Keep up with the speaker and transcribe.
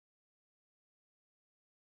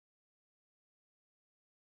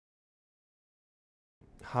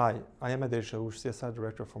Hi, I am Adel Shawoush, CSI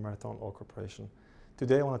Director for Marathon Oil Corporation.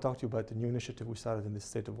 Today I want to talk to you about the new initiative we started in the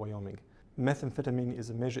state of Wyoming. Methamphetamine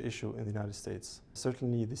is a major issue in the United States.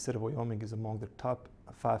 Certainly the state of Wyoming is among the top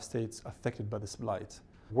 5 states affected by this blight.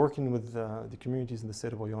 Working with the communities in the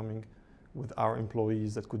state of Wyoming, with our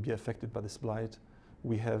employees that could be affected by this blight,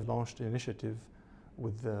 we have launched an initiative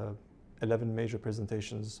with 11 major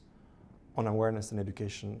presentations on awareness and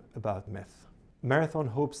education about meth. Marathon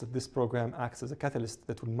hopes that this program acts as a catalyst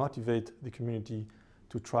that will motivate the community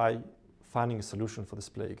to try finding a solution for this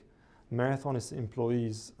plague. Marathon's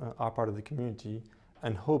employees are part of the community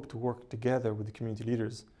and hope to work together with the community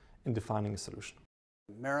leaders in defining a solution.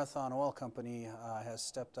 Marathon Oil Company has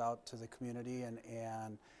stepped out to the community and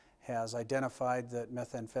has identified that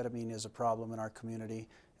methamphetamine is a problem in our community,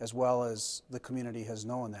 as well as the community has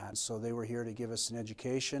known that. So they were here to give us an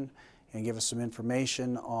education and give us some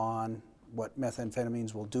information on what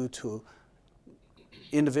methamphetamines will do to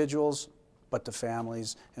individuals, but to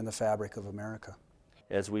families and the fabric of America.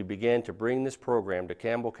 As we began to bring this program to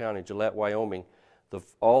Campbell County, Gillette, Wyoming,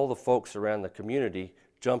 all the folks around the community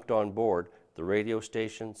jumped on board. The radio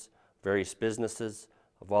stations, various businesses,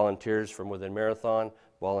 volunteers from within Marathon,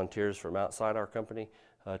 volunteers from outside our company,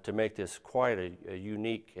 to make this quite a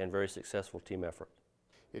unique and very successful team effort.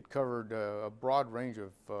 It covered a broad range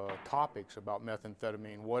of topics about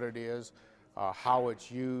methamphetamine, what it is, how it's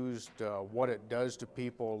used, what it does to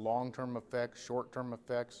people, long-term effects, short-term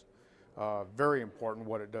effects. Very important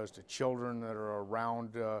what it does to children that are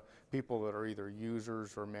around people that are either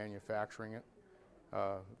users or manufacturing it.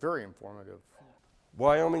 Very informative.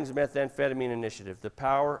 Wyoming's Methamphetamine Initiative, the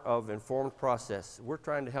power of informed process. We're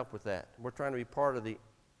trying to help with that. We're trying to be part of the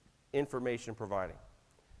information providing.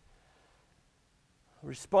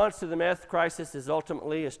 Response to the meth crisis is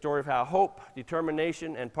ultimately a story of how hope,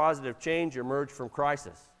 determination, and positive change emerge from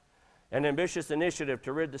crisis. An ambitious initiative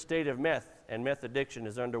to rid the state of meth and meth addiction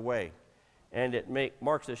is underway, and it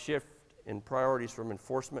marks a shift in priorities from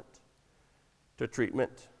enforcement to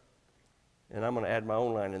treatment. And I'm going to add my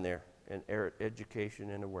own line in there, and education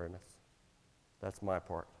and awareness. That's my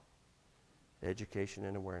part. Education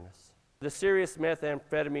and awareness. The serious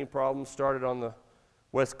methamphetamine problem started on the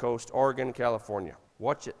West Coast, Oregon, California.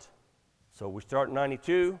 Watch it. So we start in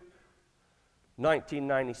 92,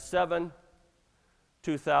 1997,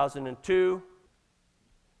 2002.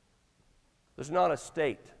 There's not a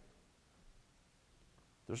state,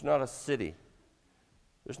 there's not a city,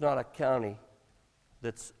 there's not a county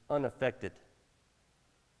that's unaffected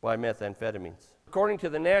by methamphetamines. According to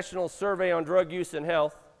the National Survey on Drug Use and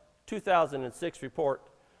Health 2006 report,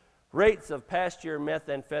 rates of past year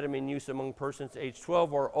methamphetamine use among persons aged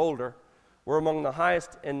 12 or older were among the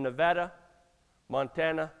highest in Nevada,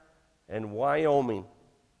 Montana, and Wyoming.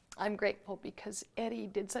 I'm grateful because Eddie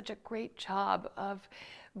did such a great job of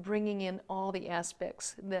bringing in all the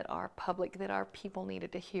aspects that our public, that our people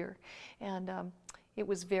needed to hear. And it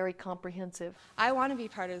was very comprehensive. I want to be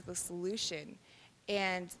part of the solution.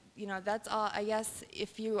 And, you know, that's all. I guess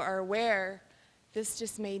if you are aware, this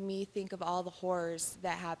just made me think of all the horrors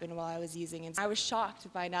that happened while I was using it. I was shocked to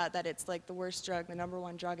find out that it's like the worst drug, the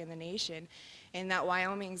 #1 drug in the nation, and that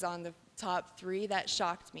Wyoming's on the top 3. That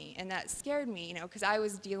shocked me, and that scared me, you know, because I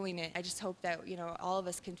was dealing it. I just hope that, you know, all of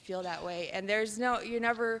us can feel that way. And you're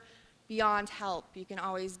never beyond help. You can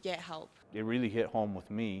always get help. It really hit home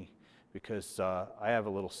with me because I have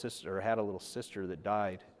a little sister, or had a little sister that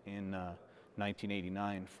died in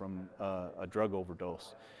 1989 from a drug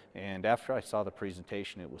overdose. And after I saw the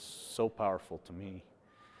presentation, it was so powerful to me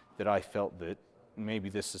that I felt that maybe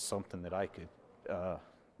this is something that I could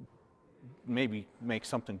maybe make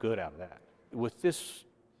something good out of that. With this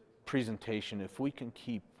presentation, if we can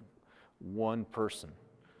keep one person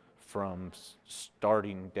from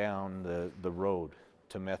starting down the road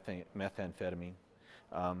to methamphetamine,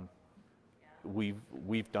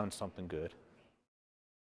 we've done something good.